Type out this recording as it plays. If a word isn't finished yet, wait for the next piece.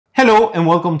Hello and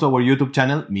welcome to our YouTube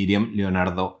channel, Miriam,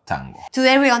 Leonardo, Tango.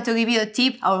 Today we're going to give you a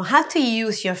tip on how to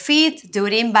use your feet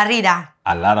during barrida.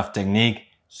 A lot of technique,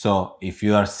 so if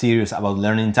you are serious about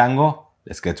learning tango,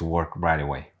 let's get to work right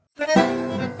away.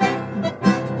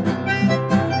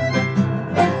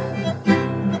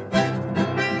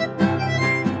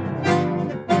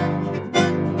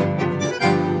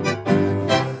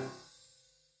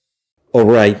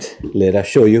 Alright, let us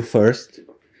show you first.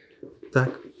 Tac.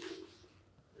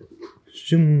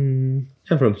 And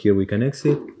from here we can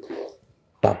exit.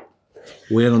 Bam.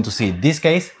 We're going to see this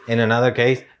case and another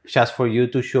case just for you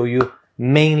to show you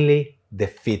mainly the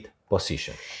feet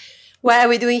position. What are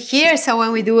we doing here? So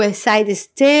when we do a side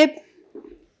step,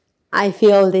 I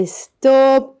feel this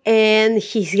top and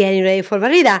he's getting ready for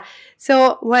barrida.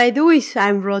 So what I do is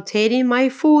I'm rotating my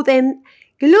foot and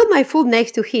glue my foot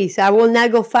next to his. I will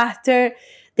not go faster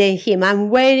than him. I'm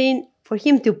waiting for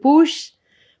him to push,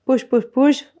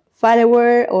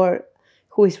 follower or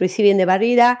who is receiving the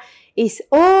barrida is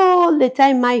all the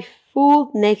time my foot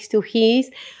next to his.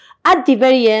 At the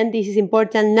very end, this is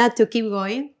important not to keep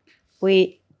going.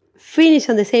 We finish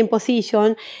on the same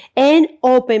position and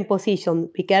open position.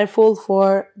 Be careful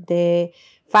for the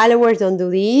followers, don't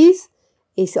do this.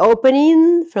 It's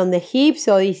opening from the hip,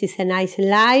 so this is a nice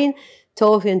line.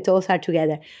 Toes and toes are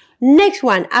together. Next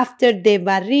one, after the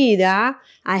barrida,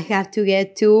 I have to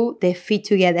get to the feet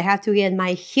together. I have to get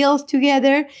my heels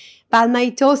together, but my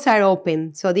toes are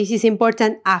open. So this is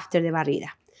important after the barrida.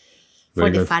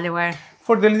 For the follower.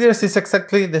 For the leaders, it's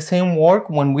exactly the same work.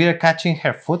 When we are catching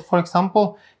her foot, for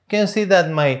example, you can see that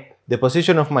the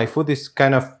position of my foot is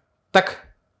kind of tuck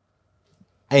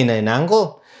in an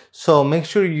angle. So make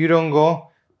sure you don't go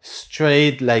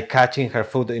straight like catching her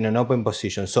foot in an open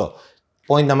position. So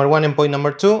point number one and point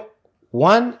number two.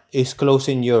 One is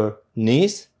closing your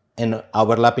knees and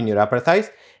overlapping your upper thighs.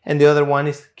 And the other one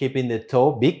is keeping the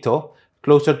toe, big toe,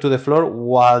 closer to the floor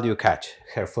while you catch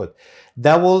her foot.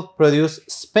 That will produce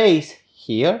space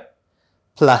here,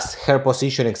 plus her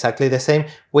position exactly the same.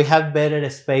 We have better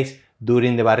space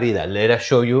during the barrida. Let us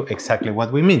show you exactly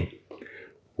what we mean.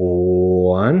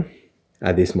 One,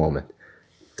 at this moment.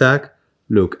 Tac,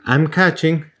 look, I'm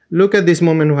catching. Look at this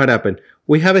moment what happened.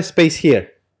 We have a space here.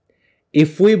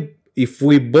 If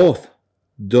we both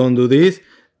don't do this,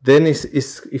 then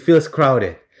it feels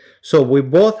crowded. So we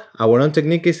both, our own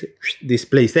technique is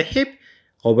displace the hip,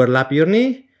 overlap your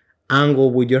knee,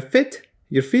 angle with your feet,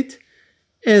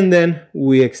 and then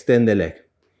we extend the leg.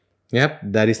 Yep,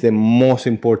 that is the most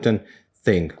important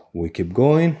thing. We keep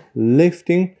going,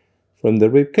 lifting from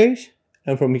the rib cage,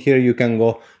 and from here you can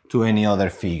go to any other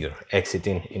figure,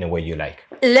 exiting in a way you like.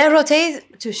 Let's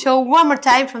rotate to show one more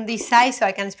time from this side so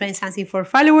I can explain something for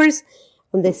followers.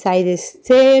 On the side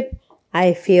step,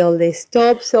 I feel the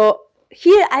stop. So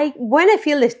here, when I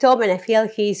feel the stop and I feel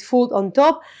his foot on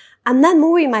top, I'm not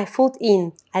moving my foot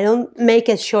in. I don't make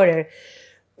it shorter.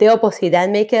 The opposite, I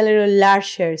make it a little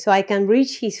larger so I can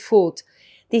reach his foot.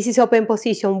 This is open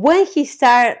position. When he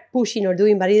starts pushing or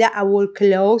doing barrida, I will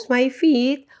close my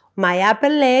feet, my upper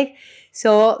leg.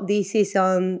 So this is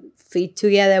on feet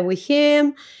together with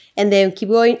him. And then keep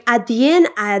going. At the end,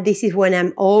 this is when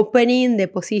I'm opening the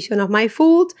position of my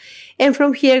foot. And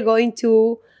from here, going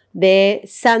to the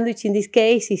sandwich, in this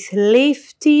case, is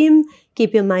lifting,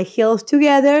 keeping my heels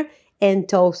together and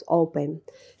toes open.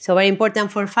 So very important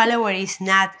for follower is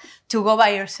not to go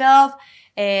by yourself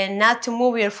and not to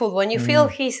move your foot. When you feel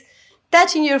he's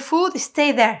touching your foot,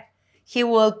 stay there. He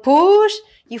will push.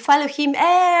 You follow him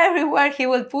everywhere. He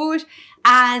will push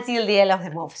until the end of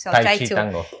the move. So try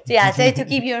to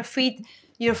keep your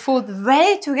foot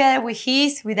very together with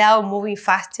his without moving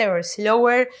faster or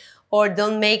slower, or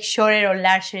don't make shorter or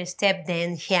larger step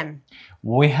than him.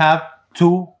 We have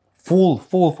two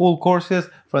full courses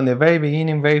from the very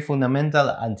beginning, very fundamental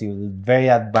until very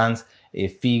advanced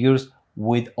figures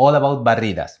with all about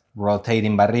barridas,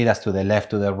 rotating barridas to the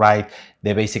left, to the right,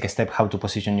 the basic step, how to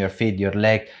position your feet, your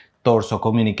leg, torso,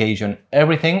 communication,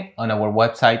 everything on our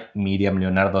website,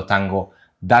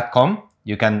 miriamleonardotango.com.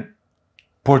 You can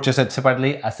purchase it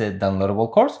separately as a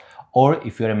downloadable course, or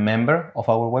if you're a member of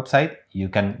our website, you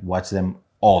can watch them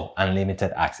all,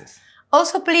 unlimited access.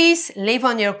 Also, please leave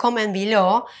on your comment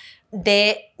below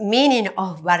the meaning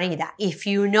of barrida. If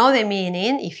you know the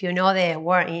meaning, if you know the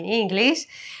word in English,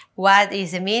 what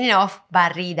is the meaning of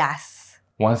barridas?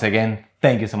 Once again,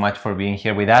 thank you so much for being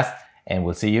here with us, and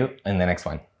we'll see you in the next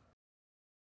one.